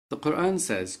Quran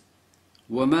says,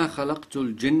 وَمَا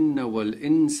خَلَقْتُ الْجِنَّ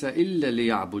وَالْإِنسَ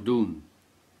إِلَّا لِيَعْبُدُونَ,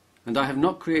 and I have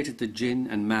not created the jinn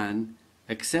and man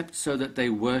except so that they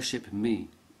worship me.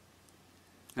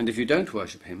 And if you don't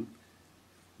worship him,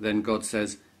 then God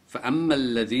says, فَأَمَّا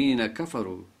الَّذِينَ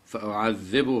كَفَرُوا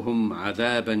فَأُعَذِّبُهُمْ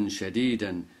عَذَابًا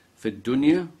شَدِيدًا فِي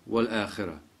الدُّنْيَا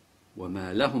وَالْآخِرَةِ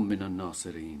وَمَا لَهُمْ مِنَ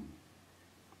النَّاصِرِينَ.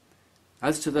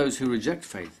 As to those who reject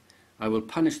faith, I will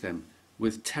punish them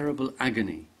with terrible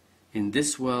agony in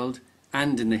this world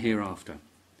and in the hereafter,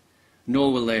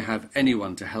 nor will they have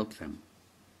anyone to help them.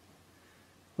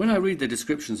 When I read the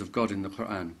descriptions of God in the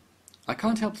Quran, I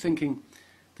can't help thinking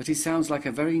that he sounds like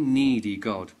a very needy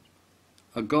God,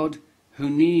 a God who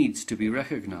needs to be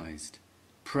recognized,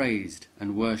 praised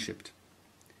and worshipped.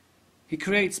 He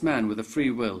creates man with a free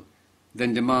will,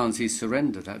 then demands he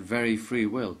surrender that very free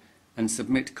will and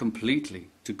submit completely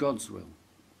to God's will.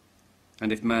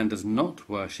 And if man does not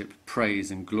worship,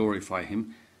 praise and glorify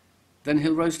him, then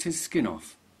he'll roast his skin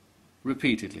off,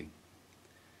 repeatedly.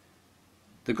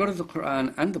 The God of the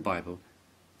Quran and the Bible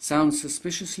sounds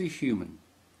suspiciously human,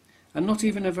 and not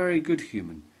even a very good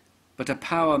human, but a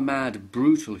power-mad,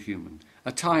 brutal human,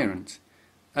 a tyrant,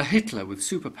 a Hitler with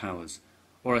superpowers,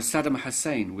 or a Saddam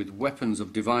Hussein with weapons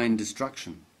of divine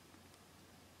destruction.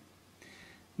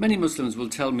 Many Muslims will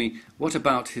tell me, what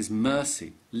about his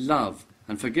mercy, love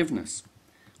and forgiveness?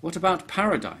 What about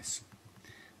paradise?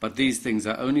 But these things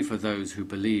are only for those who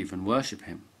believe and worship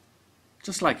him.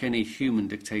 Just like any human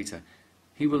dictator,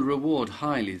 he will reward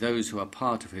highly those who are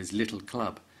part of his little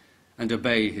club and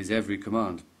obey his every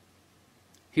command.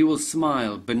 He will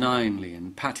smile benignly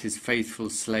and pat his faithful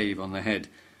slave on the head,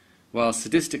 while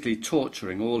sadistically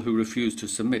torturing all who refuse to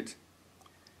submit.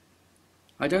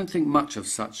 I don't think much of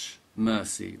such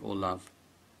mercy or love.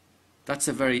 That's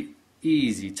a very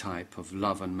easy type of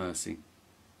love and mercy.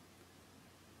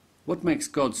 What makes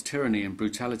God's tyranny and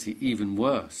brutality even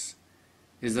worse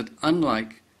is that,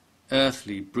 unlike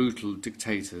earthly brutal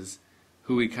dictators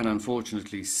who we can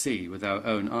unfortunately see with our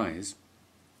own eyes,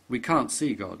 we can't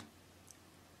see God.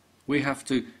 We have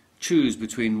to choose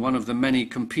between one of the many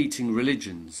competing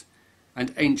religions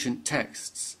and ancient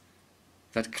texts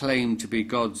that claim to be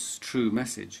God's true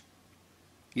message.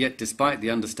 Yet, despite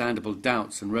the understandable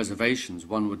doubts and reservations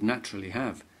one would naturally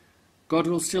have, God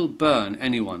will still burn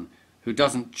anyone who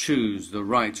doesn't choose the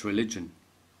right religion.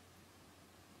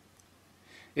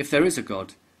 If there is a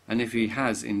God, and if he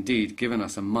has indeed given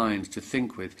us a mind to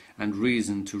think with and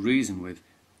reason to reason with,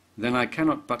 then I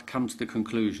cannot but come to the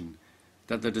conclusion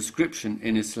that the description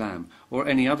in Islam or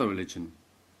any other religion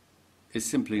is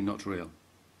simply not real.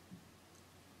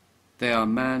 They are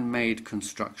man-made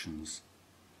constructions.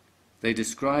 They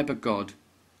describe a God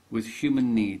with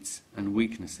human needs and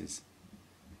weaknesses.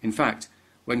 In fact,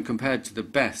 when compared to the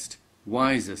best,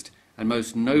 wisest and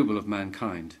most noble of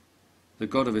mankind, the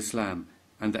God of Islam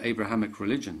and the Abrahamic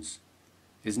religions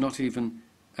is not even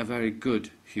a very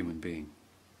good human being.